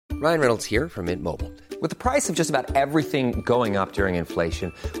Ryan Reynolds here from Mint Mobile. With the price of just about everything going up during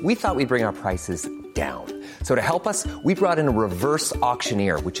inflation, we thought we'd bring our prices down. So to help us, we brought in a reverse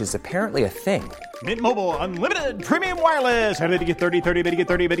auctioneer, which is apparently a thing. Mint Mobile Unlimited Premium Wireless. How to get 30, 30, bit to get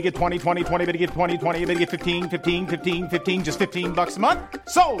 30, bit to get 20, 20, 20, bit to get 20, 20, bit to get 15, 15, 15, 15, just $15 a month?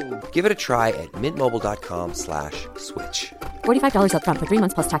 Sold! Give it a try at mintmobile.com/switch. $45 up front for 3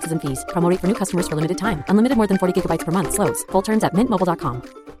 months plus taxes and fees. Promo rate for new customers for limited time. Unlimited more than 40 gigabytes per month. Slows full terms at mintmobile.com.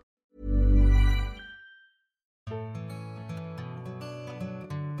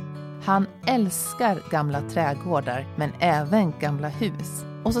 Han älskar gamla trädgårdar, men även gamla hus.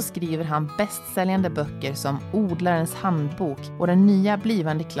 Och så skriver han bästsäljande böcker som Odlarens handbok, och den nya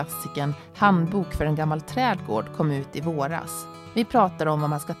blivande klassikern Handbok för en gammal trädgård kom ut i våras. Vi pratar om vad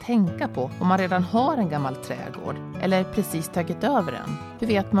man ska tänka på om man redan har en gammal trädgård eller precis tagit över den. Hur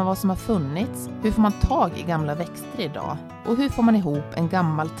vet man vad som har funnits? Hur får man tag i gamla växter idag? Och hur får man ihop en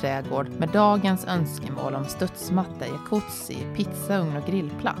gammal trädgård med dagens önskemål om studsmatta, jacuzzi, pizzaugn och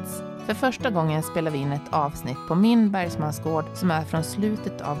grillplats? För första gången spelar vi in ett avsnitt på min bergsmansgård som är från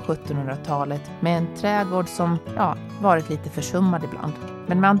slutet av 1700-talet med en trädgård som varit lite försummad ibland.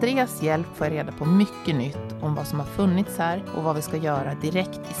 Men med Andreas hjälp får jag reda på mycket nytt om vad som har funnits här och vad vi ska göra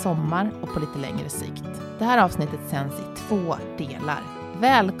direkt i sommar och på lite längre sikt. Det här avsnittet sänds i 2 delar.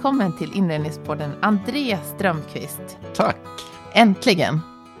 Välkommen till inredningspodden Andreas Strömqvist. Tack! Äntligen!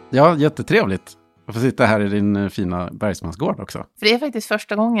 Ja, jättetrevligt att få sitta här i din fina bergsmansgård också. För det är faktiskt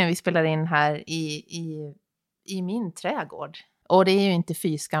första gången vi spelar in här i min trädgård. Och det är ju inte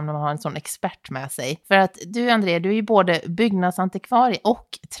fyskam när man har en sån expert med sig. För att du, André, du är ju både byggnadsantikvarie och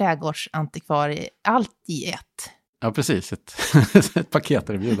trädgårdsantikvarie. Allt i ett. Ja, precis. Ett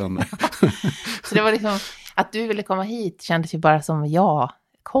paketerbjudande. Så det var liksom, att du ville komma hit kändes ju bara som,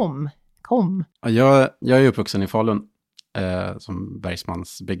 kom. Ja, jag är uppvuxen i Falun som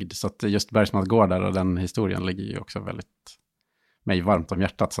bergsmansbygd. Så att just bergsmansgårdar och den historien ligger ju också väldigt mig varmt om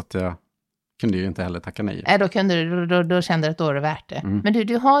hjärtat. Så att jag kunde ju inte heller tacka nej. Då kände du att då är det värt det. Mm. Men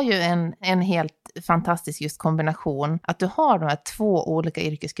du har ju en helt fantastisk just kombination. Att du har de här 2 olika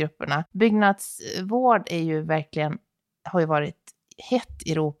yrkesgrupperna. Byggnadsvård är ju verkligen, har ju varit hett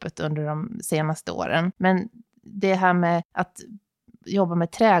i ropet under de senaste åren. Men det här med att jobba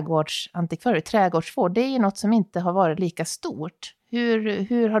med trädgårdsantikvarie, trädgårdsvård, det är ju något som inte har varit lika stort.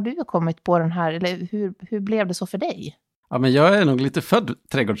 Hur har du kommit på den här, eller hur blev det så för dig? Ja, men jag är nog lite född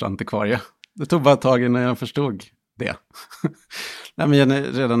trädgårdsantikvarie. Det tog bara ett tag innan jag förstod det. Nej, men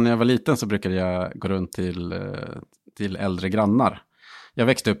redan när jag var liten så brukade jag gå runt till äldre grannar. Jag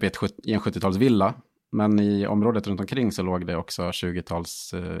växte upp i en 70-talsvilla, men i området runt omkring så låg det också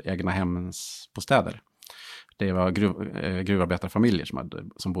 20-tals egna hemsbostäder. Det var gruvarbetarfamiljer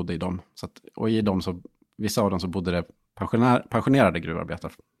som bodde i dem. Och i dem så, vissa av dem så bodde det pensionerade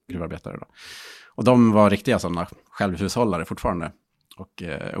gruvarbetare då. Och de var riktiga sådana självhushållare fortfarande. Och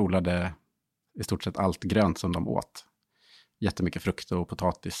odlade i stort sett allt grönt som de åt. Jättemycket frukt och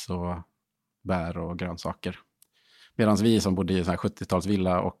potatis och bär och grönsaker. Medan vi som bodde i en sån här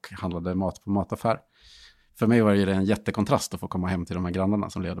 70-talsvilla och handlade mat på mataffär. För mig var det en jättekontrast att få komma hem till de här grannarna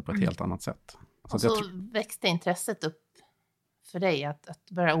som levde på ett helt annat sätt. Så växte intresset upp för dig att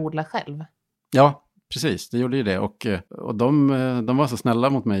börja odla själv? Ja, precis. Det gjorde ju det. Och de var så snälla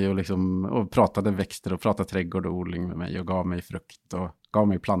mot mig och pratade växter och pratade trädgård och odling med mig och gav mig frukt och gav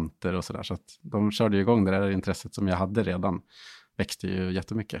mig planter och sådär. Så att de körde ju igång det där intresset som jag hade redan. Växte ju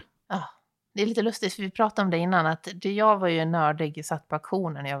jättemycket. Ja, det är lite lustigt för vi pratade om det innan att jag var ju nördig, satt på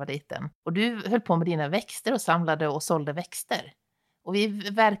auktionen när jag var liten. Och du höll på med dina växter och samlade och sålde växter. Och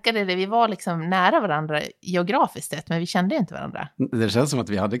vi var liksom nära varandra geografiskt sett, men vi kände inte varandra. Det känns som att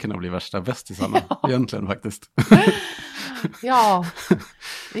vi hade kunnat bli värsta bästisarna, egentligen faktiskt. Ja,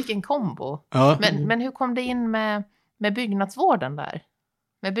 vilken kombo. Ja. Men hur kom det in med byggnadsvården där?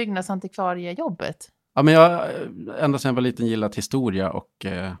 Med byggnadsantikvariejobbet? Ja, men jag ända sedan jag var liten gillat historia och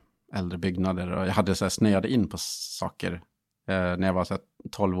äldre byggnader. Och jag hade så här snöade in på saker när jag var så här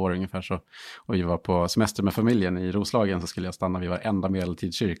 12 år ungefär. Så, och vi var på semester med familjen i Roslagen så skulle jag stanna vid varenda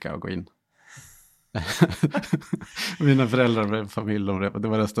medeltidskyrka och gå in. Mina föräldrar och familj, det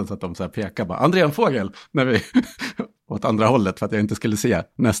var nästan så att de så här pekade bara, André, en fågel, när vi åt andra hållet för att jag inte skulle se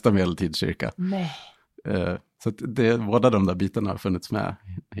nästa medeltidskyrka. Nej. Så att båda de där bitarna har funnits med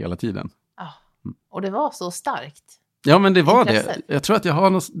hela tiden. Ja. Och det var så starkt. Ja, men det var intresset. det. Jag tror att jag har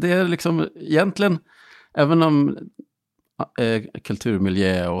något, det är liksom egentligen, även om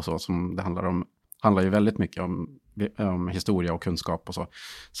kulturmiljö och så som det handlar ju väldigt mycket om historia och kunskap och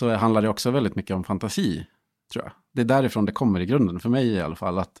så handlar det också väldigt mycket om fantasi, tror jag. Det är därifrån det kommer i grunden, för mig i alla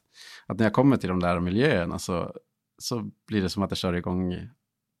fall, att när jag kommer till de där miljöerna så blir det som att det kör igång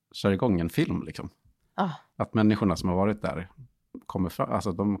kör igång en film liksom. Att människorna som har varit där kommer fram,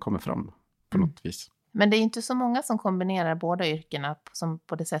 alltså de kommer fram på något vis. Men det är inte så många som kombinerar båda yrkena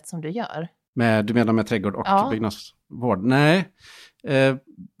på det sätt som du gör. Du menar med trädgård och byggnadsvård? Nej,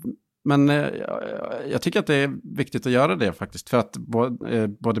 men jag tycker att det är viktigt att göra det faktiskt. För att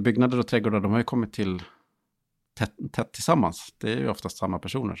både byggnader och trädgårdar, de har ju kommit till tätt tillsammans. Det är ju oftast samma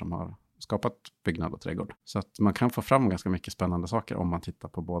personer som har skapat byggnad och trädgård. Så att man kan få fram ganska mycket spännande saker om man tittar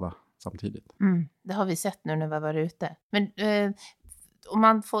på båda samtidigt. Det har vi sett nu när vi var ute. Men om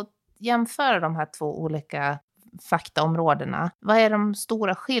man får jämföra de här två olika faktaområdena, vad är de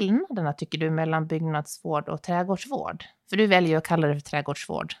stora skillnaderna tycker du mellan byggnadsvård och trädgårdsvård? För du väljer att kalla det för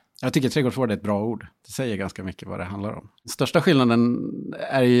trädgårdsvård. Jag tycker trädgårdsvård är ett bra ord. Det säger ganska mycket vad det handlar om. Den största skillnaden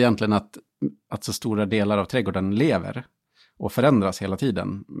är ju egentligen att så stora delar av trädgården lever och förändras hela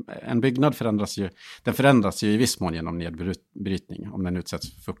tiden. En byggnad förändras ju i viss mån genom nedbrytning. Om den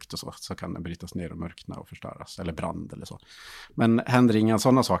utsätts för fukt och så kan den brytas ner och mörkna och förstöras. Eller brand eller så. Men händer inga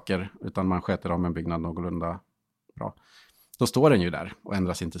sådana saker utan man sköter om en byggnad någorlunda bra. Då står den ju där och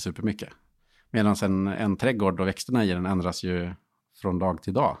ändras inte supermycket. Medan en trädgård och växterna i den ändras ju från dag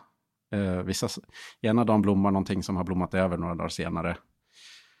till dag. Ena dagen blommar någonting som har blommat över några dagar senare.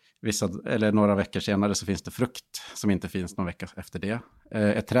 Eller några veckor senare så finns det frukt som inte finns någon vecka efter det.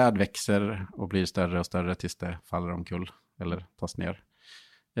 Ett träd växer och blir större och större tills det faller omkull eller tas ner.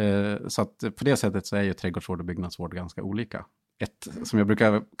 Så att på det sättet så är ju trädgårdsvård och byggnadsvård ganska olika. Ett som jag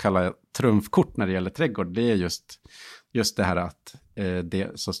brukar kalla trumfkort när det gäller trädgård, det är just det här att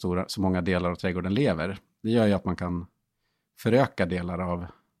så många delar av trädgården lever. Det gör ju att man kan föröka delar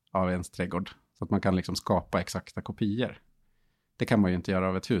av ens trädgård. Så att man kan liksom skapa exakta kopior. Det kan man ju inte göra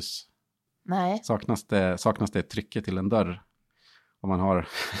av ett hus. Nej. Saknas det ett trycke till en dörr. Om man har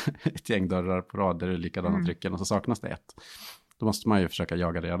ett gäng dörrar på rad där det är likadana trycken och så saknas det ett. Då måste man ju försöka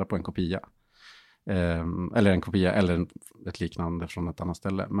jaga reda på en kopia. Eller en kopia eller ett liknande från ett annat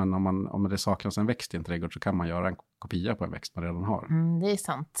ställe. Men om det saknas en växt i en trädgård så kan man göra en kopia på en växt man redan har. Det är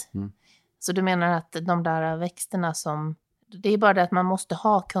sant. Så du menar att de där växterna det är bara det att man måste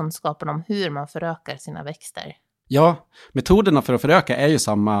ha kunskapen om hur man förökar sina växter. Ja, metoderna för att föröka är ju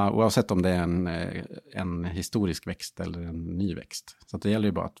samma oavsett om det är en historisk växt eller en ny växt. Så att det gäller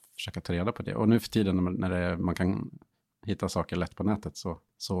ju bara att försöka ta reda på det. Och nu för tiden när man kan hitta saker lätt på nätet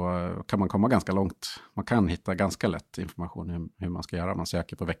så kan man komma ganska långt. Man kan hitta ganska lätt information hur man ska göra. Man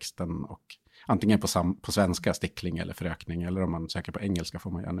söker på växten och antingen på svenska stickling eller förökning eller om man söker på engelska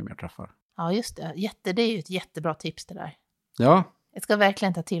får man ju ännu mer träffar. Ja, just det. Det är ju ett jättebra tips det där. Ja. Jag ska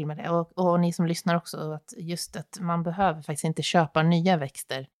verkligen ta till med det. Och ni som lyssnar också, att man behöver faktiskt inte köpa nya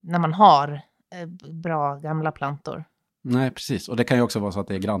växter när man har bra gamla plantor. Nej, precis. Och det kan ju också vara så att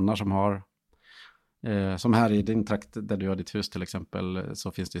det är grannar som har, som här i din trakt där du har ditt hus till exempel,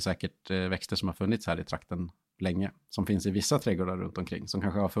 så finns det säkert växter som har funnits här i trakten länge. Som finns i vissa trädgårdar runt omkring, som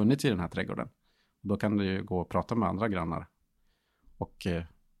kanske har funnits i den här trädgården. Och då kan du ju gå och prata med andra grannar och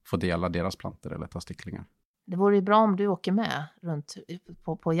få dela deras plantor eller ta sticklingar. Det vore ju bra om du åker med runt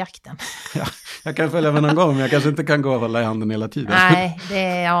på jakten. Ja, jag kan följa med någon gång, men jag kanske inte kan gå och hålla i handen hela tiden. Nej,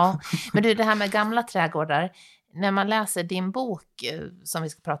 Men du, det här med gamla trädgårdar. När man läser din bok, som vi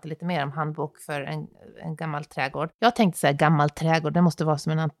ska prata lite mer om, handbok för en gammal trädgård. Jag tänkte så här, gammal trädgård, det måste vara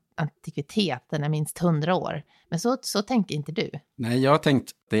som en antikvitet, den är minst 100 år. Men så tänker inte du. Nej, jag har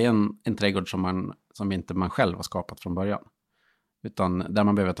tänkt, det är en trädgård som inte man själv har skapat från början. Utan där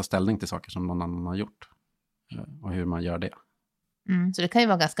man behöver ta ställning till saker som någon annan har gjort. Och hur man gör det. Så det kan ju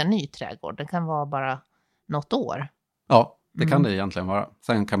vara ganska ny trädgård. Det kan vara bara något år. Ja, det kan det egentligen vara.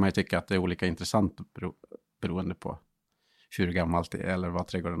 Sen kan man ju tycka att det är olika intressant beroende på hur gammalt det är eller vad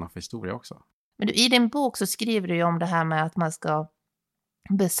trädgården har för historia också. Men i din bok så skriver du ju om det här med att man ska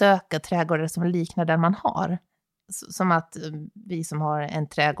besöka trädgårdar som liknar den man har. Som att vi som har en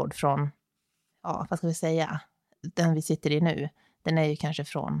trädgård från, vad ska vi säga, den vi sitter i nu. Den är ju kanske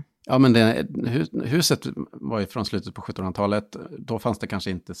från... Ja, men huset var ju från slutet på 1700-talet. Då fanns det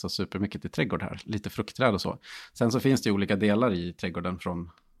kanske inte så supermycket i trädgård här. Lite fruktträd och så. Sen så finns det ju olika delar i trädgården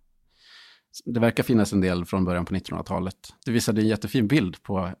det verkar finnas en del från början på 1900-talet. Det visade en jättefin bild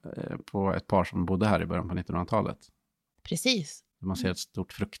på ett par som bodde här i början på 1900-talet. Precis. Man ser ett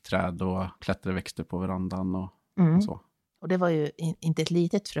stort fruktträd och klätterväxter på verandan och så. Och det var ju inte ett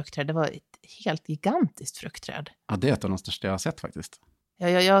litet fruktträd, det var ett helt gigantiskt fruktträd. Ja, det är ett av de största jag har sett faktiskt. Ja,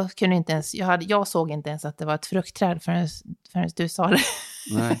 jag kunde inte ens, jag såg inte ens att det var ett fruktträd förrän du sa det.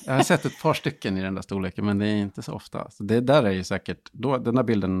 Nej, jag har sett ett par stycken i den där storleken, men det är inte så ofta. Så det där är ju säkert, den där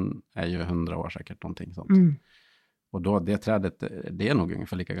bilden är ju 100 år säkert, någonting sånt. Och då, det trädet, det är nog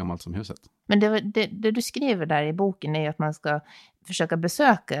ungefär lika gammalt som huset. Men det du skriver där i boken är att man ska försöka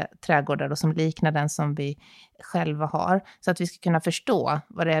besöka trädgårdar då, som liknar den som vi själva har. Så att vi ska kunna förstå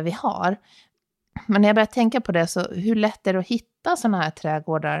vad det är vi har. Men när jag börjar tänka på det, så hur lätt är det att hitta sådana här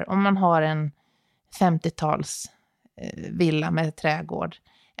trädgårdar om man har en 50-tals villa med trädgård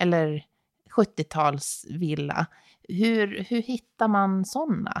eller 70-tals villa? Hur hittar man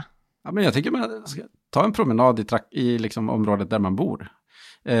sådana? Ja, men jag tycker man ska ta en promenad i liksom området där man bor.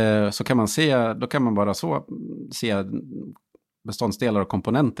 Så kan man då kan man bara se beståndsdelar och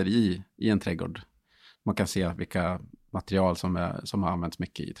komponenter i en trädgård. Man kan se vilka material som har använts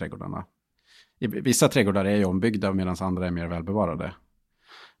mycket i trädgårdarna. Vissa trädgårdar är ju ombyggda medan andra är mer välbevarade.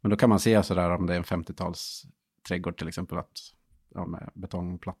 Men då kan man se sådär om det är en 50-tals trädgård till exempel, med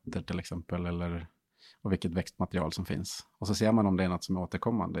betongplattor till exempel, och vilket växtmaterial som finns. Och så ser man om det är något som är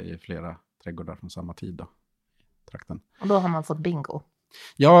återkommande i flera trädgårdar från samma tid då, trakten. Och då har man fått bingo.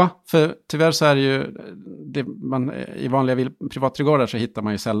 Ja, för tyvärr så är det ju, i vanliga privatträdgårdar så hittar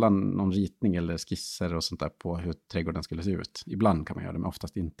man ju sällan någon ritning eller skisser och sånt där på hur trädgården skulle se ut. Ibland kan man göra det, men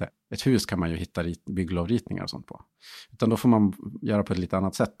oftast inte. Ett hus kan man ju hitta bygglovritningar och sånt på. Utan då får man göra på ett lite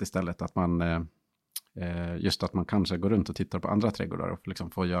annat sätt istället. Att man, just att man kanske går runt och tittar på andra trädgårdar och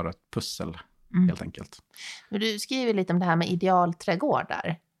liksom får göra ett pussel helt enkelt. Du skriver lite om det här med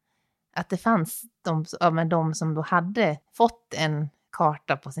idealträdgårdar. Att det fanns de som då hade fått en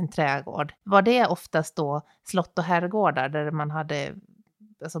karta på sin trädgård. Var det oftast då slott och herrgårdar där man hade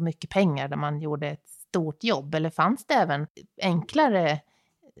alltså mycket pengar, där man gjorde ett stort jobb? Eller fanns det även enklare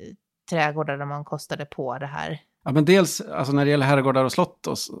trädgårdar där man kostade på det här? Ja, men dels alltså när det gäller herrgårdar och slott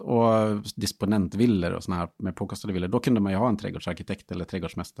och disponentvillor och såna här med påkostade villor, då kunde man ju ha en trädgårdsarkitekt eller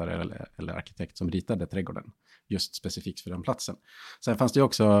trädgårdsmästare eller arkitekt som ritade trädgården just specifikt för den platsen. Sen fanns det ju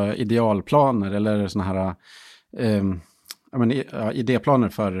också idealplaner eller såna här idéplaner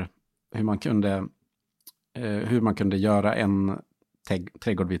för hur man kunde göra en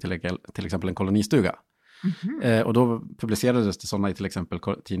trädgård vid till exempel en kolonistuga. Mm-hmm. Och då publicerades det sådana i till exempel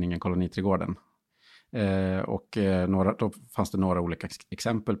tidningen Koloniträdgården. Då fanns det några olika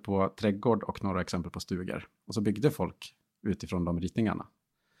exempel på trädgård och några exempel på stugor. Och så byggde folk utifrån de ritningarna.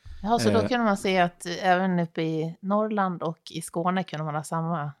 Ja, så då kunde man se att även uppe i Norrland och i Skåne kunde man ha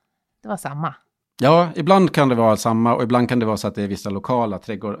samma. Det var samma. Ja, ibland kan det vara samma och ibland kan det vara så att det är vissa lokala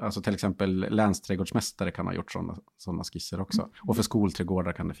trädgårdar, alltså till exempel länsträdgårdsmästare kan ha gjort sådana skisser också. Och för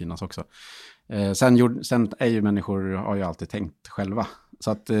skolträdgårdar kan det finnas också. Sen är ju människor, har ju alltid tänkt själva.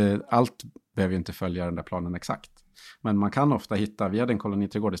 Så att allt behöver ju inte följa den där planen exakt. Men man kan ofta hitta, vi hade en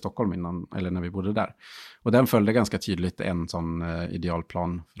koloniträdgård i Stockholm innan, eller när vi bodde där. Och den följde ganska tydligt en sån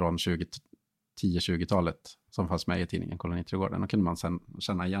idealplan från 10-20-talet som fanns med i tidningen Koloniträdgården. Då kunde man sen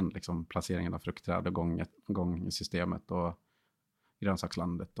känna igen liksom placeringen av fruktträd och gångsystemet och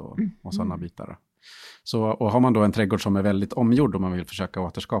grönsakslandet och sådana bitar. Och har man då en trädgård som är väldigt omgjord och man vill försöka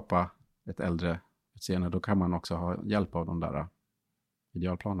återskapa ett äldre utseende, då kan man också ha hjälp av de där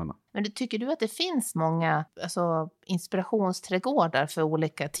idealplanerna. Men tycker du att det finns många inspirationsträdgårdar för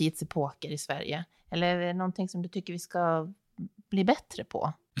olika tidsepoker i Sverige? Eller är det någonting som du tycker vi ska bli bättre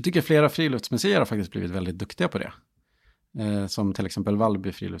på? Jag tycker flera friluftsmuseer har faktiskt blivit väldigt duktiga på det. Som till exempel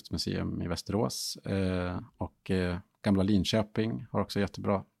Vallby friluftsmuseum i Västerås. Och Gamla Linköping har också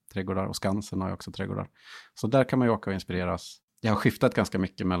jättebra trädgårdar. Och Skansen har ju också trädgårdar. Så där kan man ju åka och inspireras. Det har skiftat ganska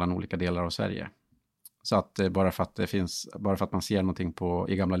mycket mellan olika delar av Sverige. Så att bara för att man ser någonting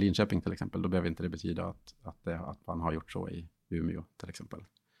i Gamla Linköping till exempel, då behöver inte det betyda att man har gjort så i Umeå till exempel.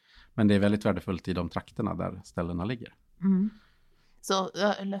 Men det är väldigt värdefullt i de trakterna där ställena ligger. Mm. Så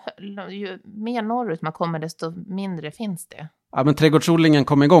ju mer norrut man kommer, desto mindre finns det? Ja, men trädgårdsodlingen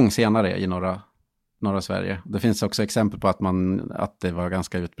kom igång senare i norra Sverige. Det finns också exempel på att det var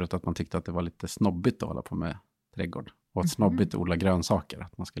ganska utbrett att man tyckte att det var lite snobbigt att hålla på med trädgård. Och snobbigt att odla grönsaker.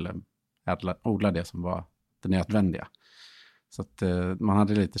 Att man skulle odla det som var det nödvändiga. Så att man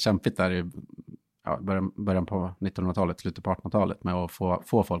hade lite kämpigt där i början på 1900-talet, slutet på 1800-talet med att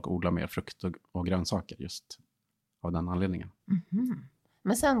få folk att odla mer frukt och grönsaker just av den anledningen. Mm-hmm.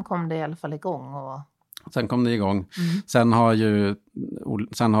 Men sen kom det i alla fall igång. Sen kom det igång. Mm.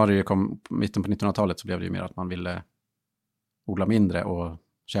 Sen har det ju mitten på 1900-talet så blev det ju mer att man ville odla mindre och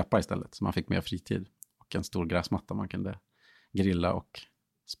köpa istället. Så man fick mer fritid och en stor gräsmatta man kunde grilla och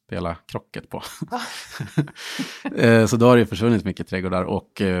spela krocket på. Så då har det försvunnit mycket trädgårdar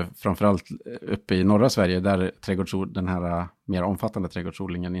och framförallt uppe i norra Sverige där den här mer omfattande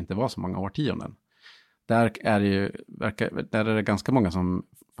trädgårdsodlingen inte var så många årtionden. Där är det ganska många som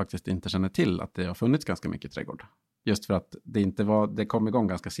faktiskt inte känner till att det har funnits ganska mycket trädgård. Just för att det kom igång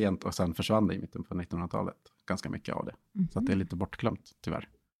ganska sent och sen försvann det i mitten på 1900-talet. Ganska mycket av det. Mm. Så att det är lite bortglömt tyvärr.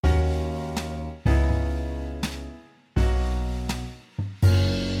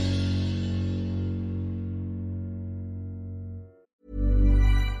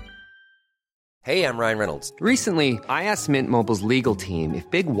 Hey, I'm Ryan Reynolds. Recently, I asked Mint Mobile's legal team if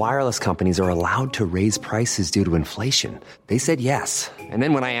big wireless companies are allowed to raise prices due to inflation. They said yes. And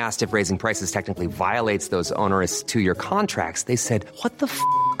then when I asked if raising prices technically violates those onerous two-year contracts, they said, "What the f***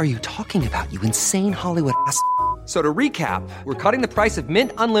 are you talking about, you insane Hollywood ass?" So to recap, we're cutting the price of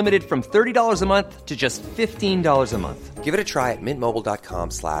Mint Unlimited from $30 a month to just $15 a month. Give it a try at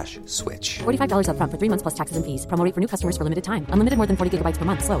mintmobile.com/switch. $45 up front for 3 months plus taxes and fees. Promo rate for new customers for limited time. Unlimited more than 40 gigabytes per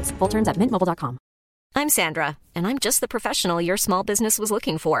month. Slows full terms at mintmobile.com. I'm Sandra, and I'm just the professional your small business was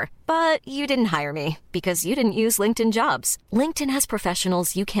looking for. But you didn't hire me because you didn't use LinkedIn Jobs. LinkedIn has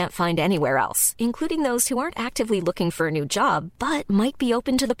professionals you can't find anywhere else, including those who aren't actively looking for a new job, but might be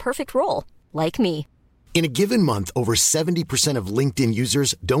open to the perfect role, like me. In a given month, over 70% of LinkedIn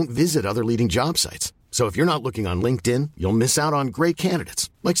users don't visit other leading job sites. So if you're not looking on LinkedIn, you'll miss out on great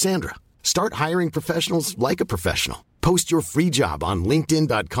candidates like Sandra. Start hiring professionals like a professional. Post your free job on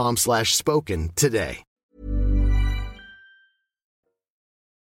linkedin.com/spoken today.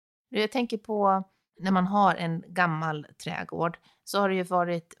 Jag tänker på när man har en gammal trädgård så har det ju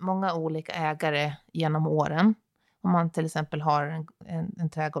varit många olika ägare genom åren. Om man till exempel har en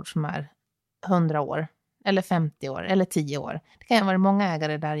trädgård som är 100 år eller 50 år eller 10 år. Det kan ju vara många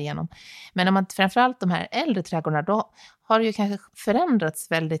ägare därigenom. Men om man framförallt de här äldre trädgårdarna, då har det ju kanske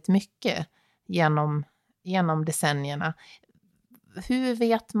förändrats väldigt mycket genom decennierna. Hur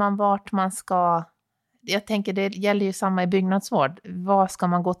vet man vart man ska... Jag tänker det gäller ju samma i byggnadsvård. Vad ska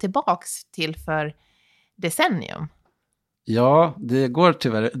man gå tillbaks till för decennium? Ja, det går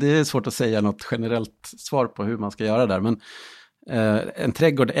tyvärr. Det är svårt att säga något generellt svar på hur man ska göra där. Men en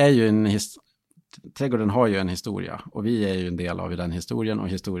trädgård är ju trädgården har ju en historia. Och vi är ju en del av den historien. Och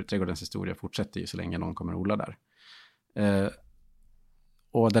trädgårdens historia fortsätter ju så länge någon kommer odla där.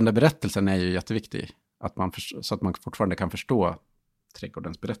 Och den där berättelsen är ju jätteviktig. Så att man fortfarande kan förstå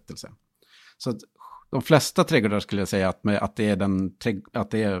trädgårdens berättelse. Så att de flesta trädgårdar skulle jag säga att det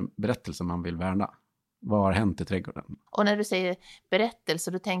är berättelsen man vill värna. Vad har hänt i trädgården? Och när du säger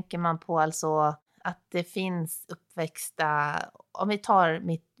berättelse, då tänker man på alltså att det finns uppväxta... Om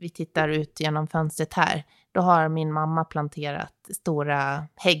vi tittar ut genom fönstret här, då har min mamma planterat stora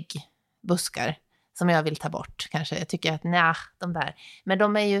häggbuskar som jag vill ta bort kanske. Jag tycker att de där. Men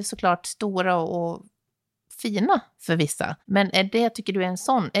de är ju såklart stora och fina för vissa. Men tycker du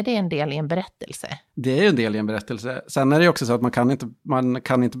är det en del i en berättelse? Det är ju en del i en berättelse. Sen är det också så att man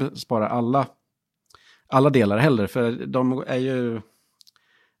kan inte spara alla delar heller. För de är ju...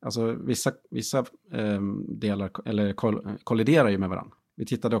 Alltså vissa delar eller kolliderar ju med varandra. Vi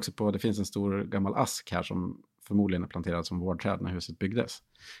tittade också på, det finns en stor gammal ask här som förmodligen är planterad som vårdträd när huset byggdes.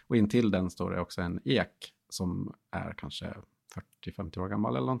 Och intill den står det också en ek som är kanske 40-50 år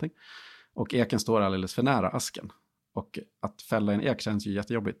gammal eller någonting. Och eken står alldeles för nära asken. Och att fälla en ek känns ju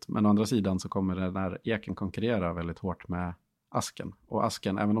jättejobbigt. Men å andra sidan så kommer den här eken konkurrera väldigt hårt med asken. Och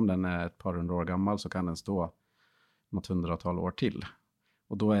asken, även om den är ett par hundra år gammal, så kan den stå något 100-tal år till.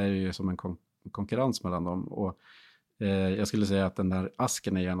 Och då är det ju som en konkurrens mellan dem. Och jag skulle säga att den där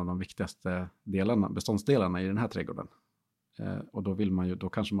asken är en av de viktigaste beståndsdelarna i den här trädgården. Och då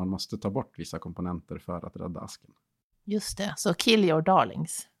kanske man måste ta bort vissa komponenter för att rädda asken. Just det, så kill your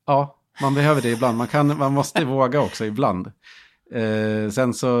darlings. Ja, man behöver det ibland. Man måste våga också ibland.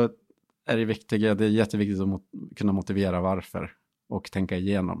 Sen så är det jätteviktigt att kunna motivera varför. Och tänka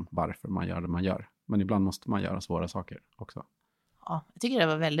igenom varför man gör det man gör. Men ibland måste man göra svåra saker också. Ja, jag tycker det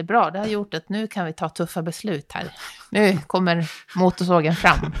var väldigt bra. Det har gjort att nu kan vi ta tuffa beslut här. Nu kommer motorsågen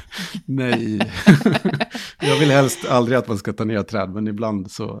fram. Nej, jag vill helst aldrig att man ska ta ner träd. Men ibland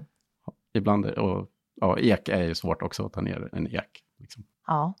ek är ju svårt också att ta ner en ek. Liksom.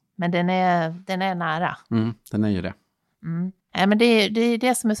 Ja, men den är nära. Den är ju det. Nej, men det är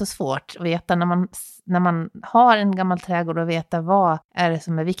det som är så svårt att veta när man har en gammal trädgård och veta vad är det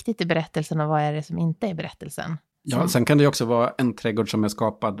som är viktigt i berättelsen och vad är det som inte är i berättelsen. Ja, sen kan det ju också vara en trädgård som är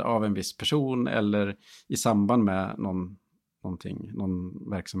skapad av en viss person eller i samband med någon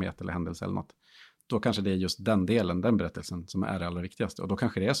verksamhet eller händelse eller något. Då kanske det är just den berättelsen som är det allra viktigaste. Och då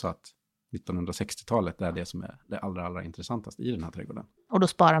kanske det är så att 1960-talet är det som är det allra intressantaste i den här trädgården. Och då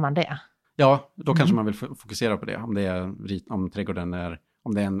sparar man det? Ja, då kanske man vill fokusera på det. Om trädgården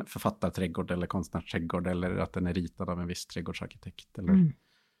om det är en författarträdgård eller konstnärsträdgård eller att den är ritad av en viss trädgårdsarkitekt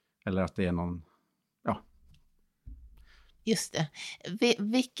eller att det är någon... Just det.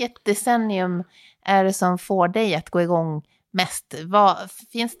 Vilket decennium är det som får dig att gå igång mest?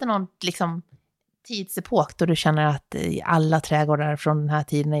 Finns det någon tidsepok då du känner att alla trädgårdar från den här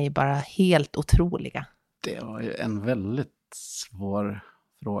tiden är bara helt otroliga? Det var ju en väldigt svår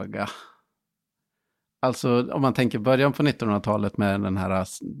fråga. Alltså om man tänker början på 1900-talet med den här,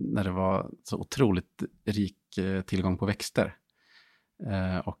 när det var så otroligt rik tillgång på växter.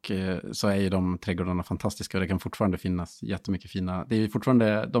 Och så är ju de trädgårdarna fantastiska och det kan fortfarande finnas jättemycket fina. Det är ju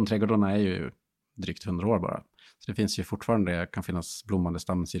fortfarande, de trädgårdarna är ju drygt 100 år bara. Så det finns ju fortfarande, kan finnas blommande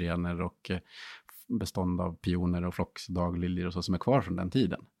stamsyrener och bestånd av pioner och flocksdagliljor och så som är kvar från den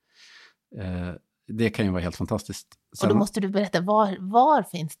tiden. Det kan ju vara helt fantastiskt. Och då måste du berätta, var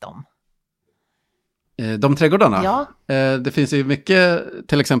finns de? De trädgårdarna? Ja. Det finns ju mycket,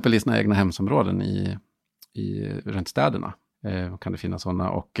 till exempel i sina egna hemsområden runt städerna. Kan det finnas sådana.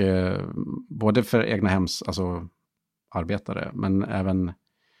 Och både för egna hems, alltså arbetare, men även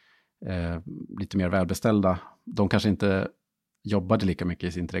lite mer välbeställda. De kanske inte jobbade lika mycket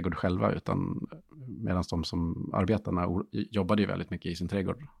i sin trädgård själva, utan medan de som arbetarna jobbade ju väldigt mycket i sin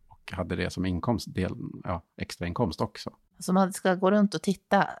trädgård och hade det som extra inkomst också. Så man ska gå runt och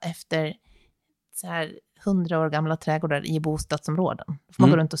titta efter så här 100 år gamla trädgårdar i bostadsområden. Då får man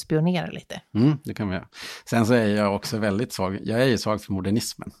gå runt och spionera lite. Det kan vi göra. Sen så är jag också väldigt svag. Jag är ju svag för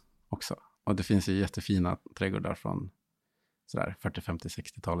modernismen också. Och det finns ju jättefina trädgårdar från sådär 40, 50,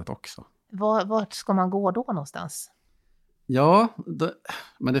 60-talet också. Vart ska man gå då någonstans? Ja,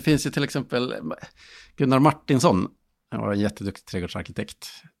 men det finns ju till exempel Gunnar Martinsson. Han var en jätteduktig trädgårdsarkitekt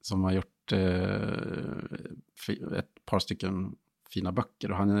som har gjort ett par stycken fina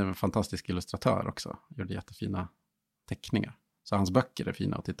böcker. Och han är en fantastisk illustratör också. Gjorde jättefina teckningar. Så hans böcker är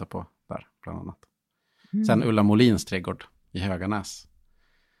fina att titta på där, bland annat. Sen Ulla Molins trädgård i Höganäs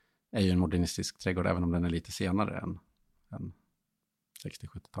är ju en modernistisk trädgård, även om den är lite senare än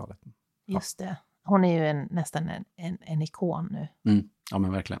 60-70-talet. Just det. Hon är ju nästan en ikon nu. Ja,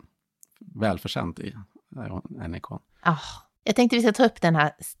 men verkligen. Välförtjänt en ikon. Jag tänkte vi ska ta upp den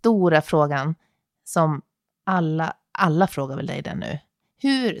här stora frågan som alla frågar väl dig den nu.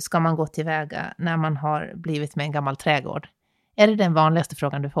 Hur ska man gå tillväga när man har blivit med en gammal trädgård? Är det den vanligaste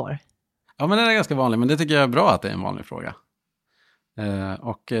frågan du får? Ja, men den är ganska vanlig, men det tycker jag är bra att det är en vanlig fråga.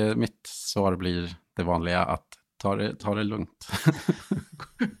 Och mitt svar blir det vanliga att ta det lugnt.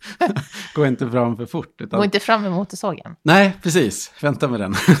 Gå inte fram för fort. Gå inte fram med motorsågen. Nej, precis. Vänta med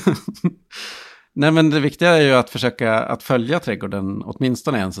den. Nej, men det viktiga är ju att försöka att följa trädgården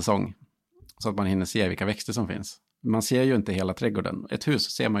åtminstone en säsong. Så att man hinner se vilka växter som finns. Man ser ju inte hela trädgården. Ett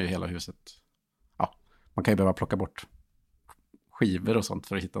hus ser man ju hela huset. Ja, man kan ju behöva plocka bort skivor och sånt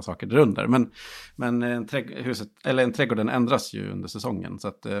för att hitta saker där under. Men en trädgården ändras ju under säsongen. Så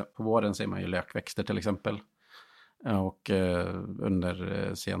att på våren ser man ju lökväxter till exempel. Och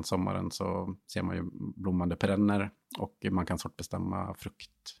under sensommaren så ser man ju blommande perenner. Och man kan sortbestämma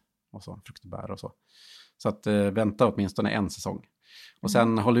frukt och så, frukt och bär och så. Så att vänta åtminstone en säsong. Och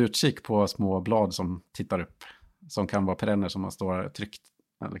sen håll utkik på små blad som tittar upp. Som kan vara perenner som man står tryckt.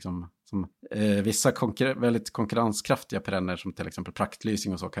 Liksom, vissa väldigt konkurrenskraftiga perenner som till exempel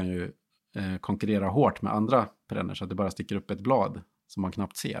praktlysing och så kan ju konkurrera hårt med andra perenner. Så att det bara sticker upp ett blad som man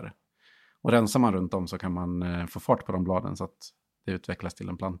knappt ser. Och rensar man runt om så kan man få fart på de bladen så att det utvecklas till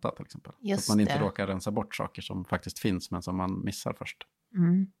en planta till exempel. Just så att man inte det. råkar rensa bort saker som faktiskt finns men som man missar först.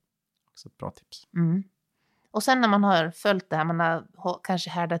 Också ett bra tips. Och sen när man har följt det här, man har kanske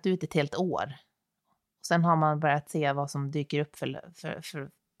härdat ut ett helt år. Och sen har man börjat se vad som dyker upp för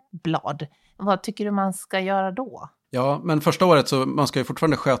blad. Vad tycker du man ska göra då? Ja, men första året så man ska ju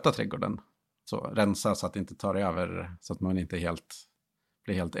fortfarande sköta trädgården. Så rensa så att det inte tar över, så att man inte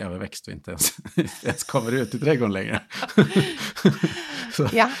blir helt överväxt och inte ens kommer ut i trädgården längre. Så,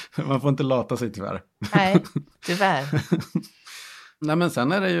 ja. Man får inte lata sig tyvärr. Nej, tyvärr. Nej, men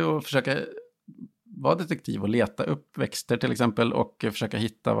sen är det ju att försöka vara detektiv och leta upp växter till exempel och försöka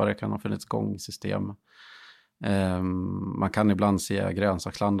hitta vad det kan ha funnits gångsystem. Man kan ibland se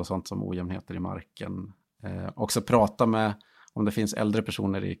grönsaksland och sånt som ojämnheter i marken. Också prata med, om det finns äldre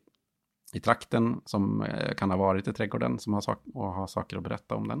personer i trakten som kan ha varit i trädgården som har saker att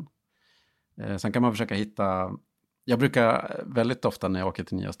berätta om den. Sen kan man försöka hitta, jag brukar väldigt ofta när jag åker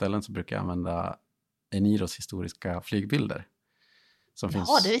till nya ställen så brukar jag använda Eniros historiska flygbilder.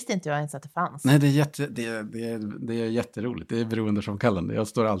 Det visste inte jag ens att det fanns. Nej, det är jätteroligt. Det är beroendeframkallande. Jag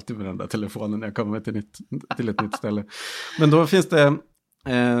står alltid med den där telefonen när jag kommer till ett nytt ställe. Men då finns det,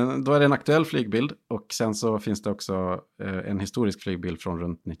 då är det en aktuell flygbild och sen så finns det också en historisk flygbild från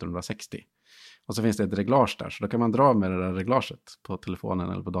runt 1960. Och så finns det ett reglage där, så då kan man dra med det där reglaget på telefonen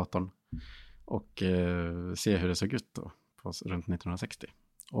eller på datorn och se hur det såg ut då runt 1960.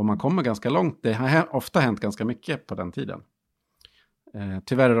 Och man kommer ganska långt. Det har ofta hänt ganska mycket på den tiden.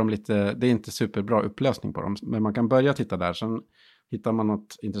 Tyvärr är det är inte superbra upplösning på dem, men man kan börja titta där. Sen hittar man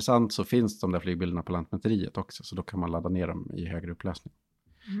något intressant så finns de där flygbilderna på Lantmäteriet också, så då kan man ladda ner dem i högre upplösning.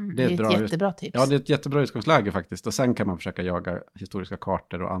 Det är ett jättebra tips. Ja, det är ett jättebra utgångsläge faktiskt. Och sen kan man försöka jaga historiska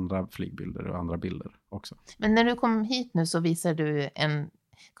kartor och andra flygbilder och andra bilder också. Men när du kom hit nu så visar du en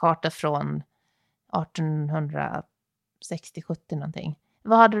karta från 1860-70 någonting.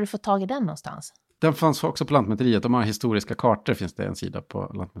 Vad hade du fått tag i den någonstans? Den fanns också på Lantmäteriet. De har historiska kartor, finns det en sida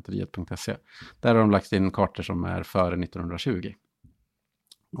på lantmäteriet.se. Där har de lagt in kartor som är före 1920.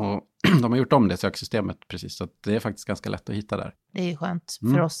 Och de har gjort om det söksystemet precis, så att det är faktiskt ganska lätt att hitta där. Det är ju skönt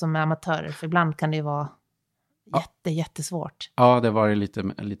för oss som är amatörer, för ibland kan det ju vara jättesvårt. Ja, det var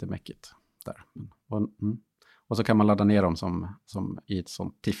lite mäckigt där. Och så kan man ladda ner dem som i ett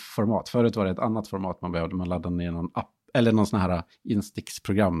sånt TIFF-format. Förut var det ett annat format man behövde. Man ladda ner någon app eller någon sån här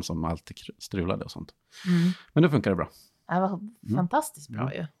insticksprogram som alltid strulade och sånt. Men nu funkar det bra. Det var fantastiskt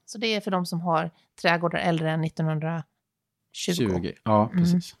bra ju. Så det är för de som har trädgårdar äldre än 1920. Ja,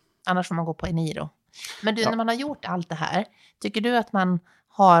 precis. Annars får man gå på Eniro. Men du, när man har gjort allt det här, tycker du att man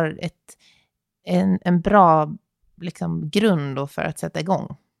har en bra liksom, grund då för att sätta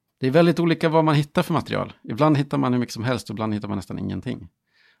igång? Det är väldigt olika vad man hittar för material. Ibland hittar man hur mycket som helst och ibland hittar man nästan ingenting.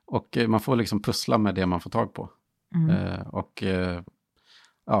 Och man får liksom pussla med det man får tag på. Och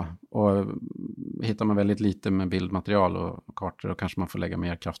hittar man väldigt lite med bildmaterial och kartor, och kanske man får lägga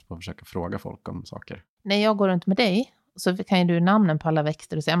mer kraft på att försöka fråga folk om saker. När jag går runt med dig så kan ju du namnen på alla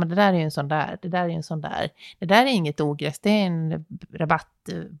växter och säga, men det där är ju en sån där, det där är ju en sån där. Det där är inget ogräs, det är en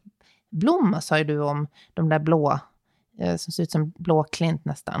rabattblomma, sa ju du om de där blå, som ser ut som blåklint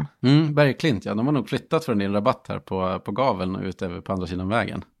nästan. Bergklint, ja. De har nog flyttat från din rabatt här på gaveln och ut över på andra sidan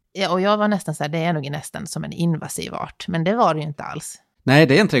vägen. Ja, och jag var nästan så här, det är nog nästan som en invasiv art, men det var det ju inte alls. Nej,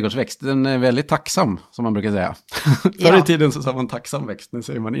 det är en trädgårdsväxt. Den är väldigt tacksam, som man brukar säga. Förr i tiden så sa man tacksam växt, nu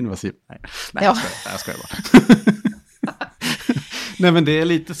säger man invasiv. Nej, jag skojar bara. Nej, men det är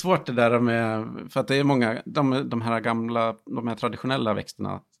lite svårt det där med, för att det är många, de här traditionella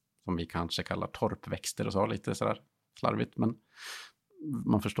växterna som vi kanske kallar torpväxter och så, lite sådär slarvigt, men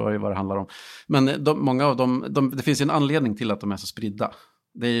man förstår ju vad det handlar om. Men många av dem, det finns ju en anledning till att de är så spridda.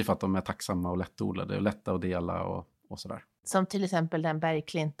 Det är ju för att de är tacksamma och lättodlade och lätta att dela och sådär. Som till exempel den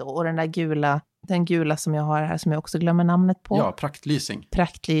bergklint och den där den gula som jag har här som jag också glömmer namnet på. Ja, praktlysing.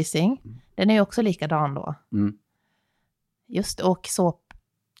 Praktlysing. Den är ju också likadan då. Just, och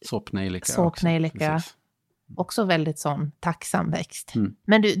såpnejlika. Också väldigt sån tacksam växt.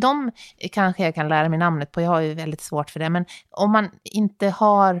 Men du, de kanske jag kan lära mig namnet på. Jag har ju väldigt svårt för det. Men om man inte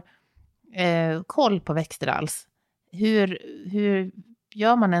har koll på växter alls. Hur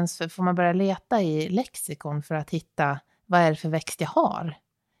gör man ens? Får man börja leta i lexikon för att hitta vad är det för växt jag har?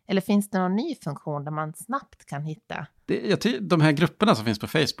 Eller finns det någon ny funktion där man snabbt kan hitta? De här grupperna som finns på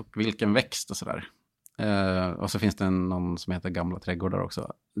Facebook, vilken växt och sådär. Och så finns det någon som heter Gamla trädgårdar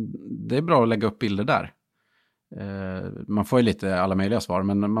också. Det är bra att lägga upp bilder där. Man får ju lite alla möjliga svar,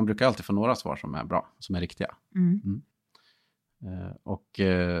 men man brukar alltid få några svar som är bra, som är riktiga.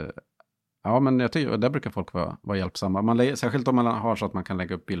 Ja, men jag tycker där brukar folk vara hjälpsamma. Särskilt om man har så att man kan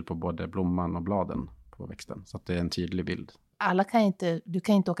lägga upp bild på både blomman och bladen på växten, så att det är en tydlig bild. Du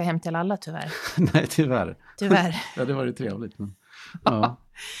kan inte åka hem till alla tyvärr. Nej, tyvärr. Ja, det var ju trevligt. Men, ja.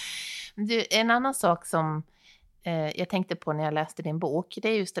 Du, en annan sak som jag tänkte på när jag läste din bok, det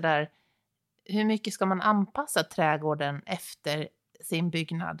är just det där, hur mycket ska man anpassa trädgården efter sin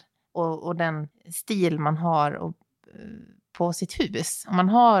byggnad och den stil man har på sitt hus. Om man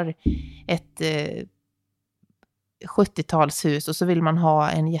har ett 70-talshus och så vill man ha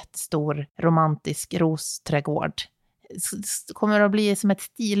en jättestor romantisk rosträdgård. Kommer det att bli som ett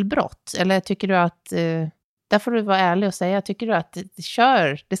stilbrott? Eller tycker du att, där får du vara ärlig och säga, tycker du att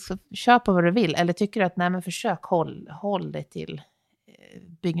kör på vad du vill? Eller tycker du att nej, men försök håll dig till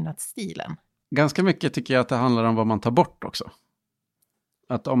byggnadsstilen? Ganska mycket tycker jag att det handlar om vad man tar bort också.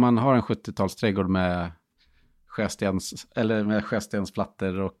 Att om man har en 70-talsträdgård med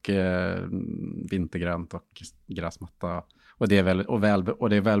skärstensplattor och vintergrönt och gräsmatta och det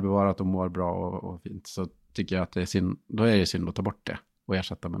är välbevarat och mår bra och fint, så tycker jag att då är det synd att ta bort det och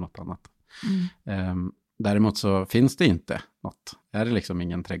ersätta med något annat. Däremot så finns det inte något. Är det liksom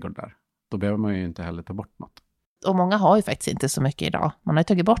ingen trädgård där, då behöver man ju inte heller ta bort något. Och många har ju faktiskt inte så mycket idag. Man har ju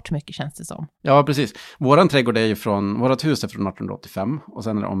tagit bort mycket, känns det som. Ja, precis. Vårt hus är från 1885 och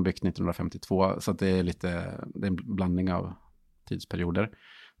sen är det ombyggt 1952. Så att det är en blandning av tidsperioder.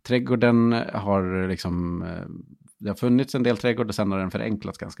 Trädgården har det har funnits en del trädgård och sen har den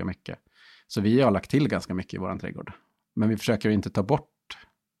förenklats ganska mycket. Så vi har lagt till ganska mycket i våran trädgård. Men vi försöker inte ta bort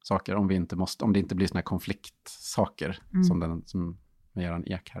saker om det inte blir såna här konfliktsaker som med eran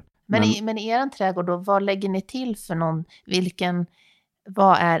ek här. Men i eran trädgård då, vad lägger ni till för någon,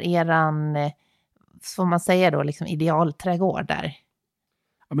 vad är eran, får man säga då, liksom idealträdgård där?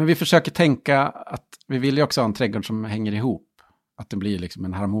 Ja, men vi försöker tänka att vi vill ju också ha en trädgård som hänger ihop. Att det blir liksom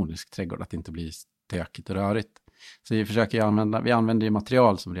en harmonisk trädgård, att det inte blir stökigt och rörigt. Så vi försöker vi använder ju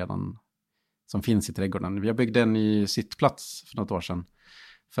material som finns i trädgården. Vi byggde en ny sittplats för något år sedan.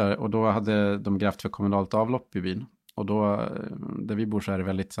 Och då hade de grävt för kommunalt avlopp i byn. Och då, där vi bor så är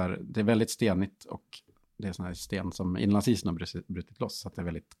det är väldigt stenigt och det är sån här sten som inlandsisen har brutit loss. Så att det är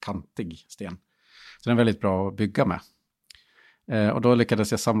väldigt kantig sten. Så den är väldigt bra att bygga med. Och då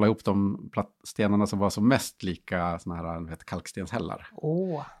lyckades jag samla ihop de stenarna som var som mest lika såna här kalkstenshällar.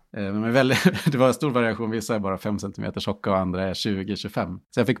 Men det var en stor variation, vissa är bara 5 cm tjocka och andra är 20-25.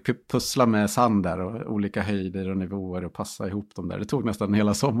 Så jag fick pussla med sand där och olika höjder och nivåer och passa ihop dem där. Det tog nästan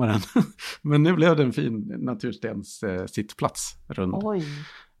hela sommaren. Men nu blev det en fin naturstens sittplats rund. Oj.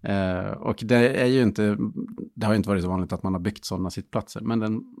 Och det har ju inte varit så vanligt att man har byggt sådana sittplatser. Men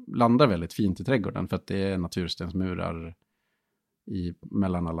den landar väldigt fint i trädgården för att det är naturstensmurar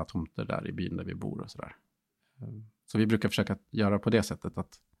mellan alla tomter där i byn där vi bor och sådär. Så vi brukar försöka göra på det sättet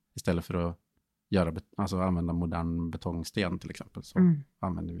att istället för att använda modern betongsten till exempel så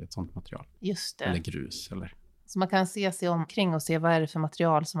använder vi ett sådant material. Just det. Eller grus. Så man kan se sig omkring och se vad är det för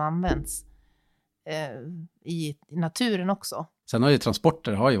material som används i naturen också. Sen har ju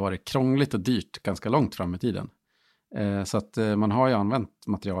transporter varit krångligt och dyrt ganska långt fram i tiden. Så att man har ju använt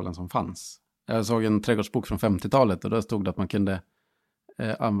materialen som fanns. Jag såg en trädgårdsbok från 50-talet och då stod det att man kunde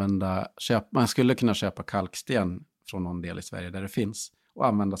man skulle kunna köpa kalksten från någon del i Sverige där det finns och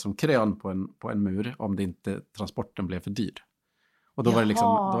använda som krön på en mur om det inte transporten blev för dyr. Och då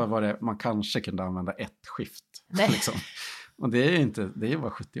var det man kanske kunde använda ett skift. Liksom. Och det är ju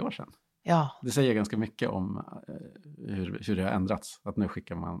bara 70 år sedan. Ja. Det säger ganska mycket om hur det har ändrats. Att nu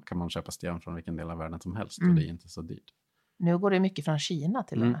kan man köpa sten från vilken del av världen som helst och det är inte så dyrt. Nu går det mycket från Kina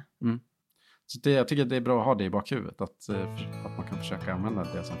till och med. Så jag tycker det är bra att ha det i bakhuvudet. Att man kan försöka använda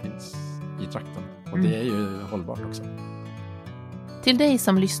det som finns i trakten. Och det är ju hållbart också. Till dig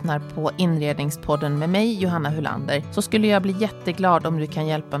som lyssnar på Inredningspodden med mig, Johanna Hulander, så skulle jag bli jätteglad om du kan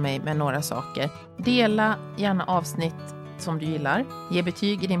hjälpa mig med några saker. Dela gärna avsnitt som du gillar. Ge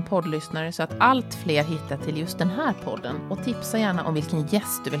betyg i din poddlyssnare så att allt fler hittar till just den här podden. Och tipsa gärna om vilken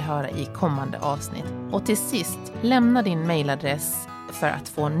gäst du vill höra i kommande avsnitt. Och till sist, lämna din mejladress för att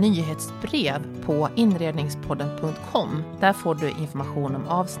få nyhetsbrev på inredningspodden.com. Där får du information om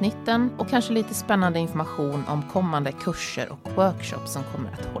avsnitten och kanske lite spännande information om kommande kurser och workshops som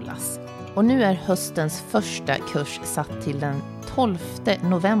kommer att hållas. Och nu är höstens första kurs satt till den 12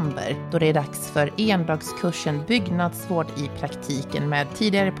 november då det är dags för endagskursen Byggnadsvård i praktiken med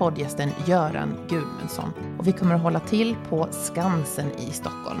tidigare poddgästen Göran Gudmundsson. Och vi kommer att hålla till på Skansen i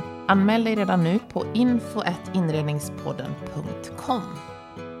Stockholm. Anmäl dig redan nu på info@inredningspodden.com.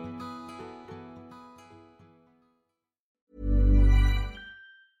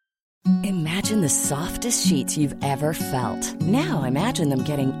 Imagine the softest sheets you've ever felt. Now imagine them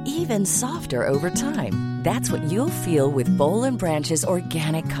getting even softer over time. That's what you'll feel with Boll & Branch's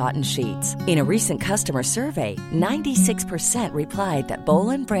organic cotton sheets. In a recent customer survey, 96% replied that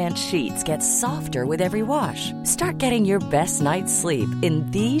Boll & Branch sheets get softer with every wash. Start getting your best night's sleep in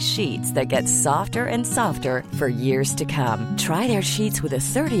these sheets that get softer and softer for years to come. Try their sheets with a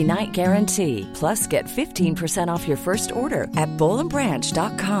 30-night guarantee. Plus, get 15% off your first order at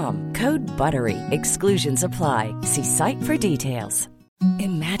bollandbranch.com. Code BUTTERY. Exclusions apply. See site for details.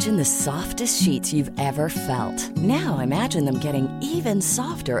 Imagine the softest sheets you've ever felt. Now imagine them getting even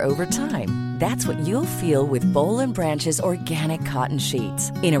softer over time. That's what you'll feel with Boll & Branch's organic cotton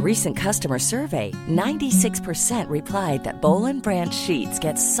sheets. In a recent customer survey, 96% replied that Boll & Branch sheets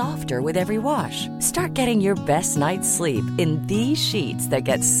get softer with every wash. Start getting your best night's sleep in these sheets that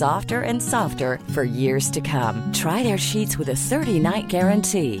get softer and softer for years to come. Try their sheets with a 30-night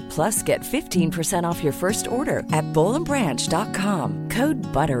guarantee. Plus, get 15% off your first order at bollandbranch.com. Code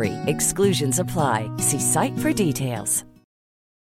BUTTERY. Exclusions apply. See site for details.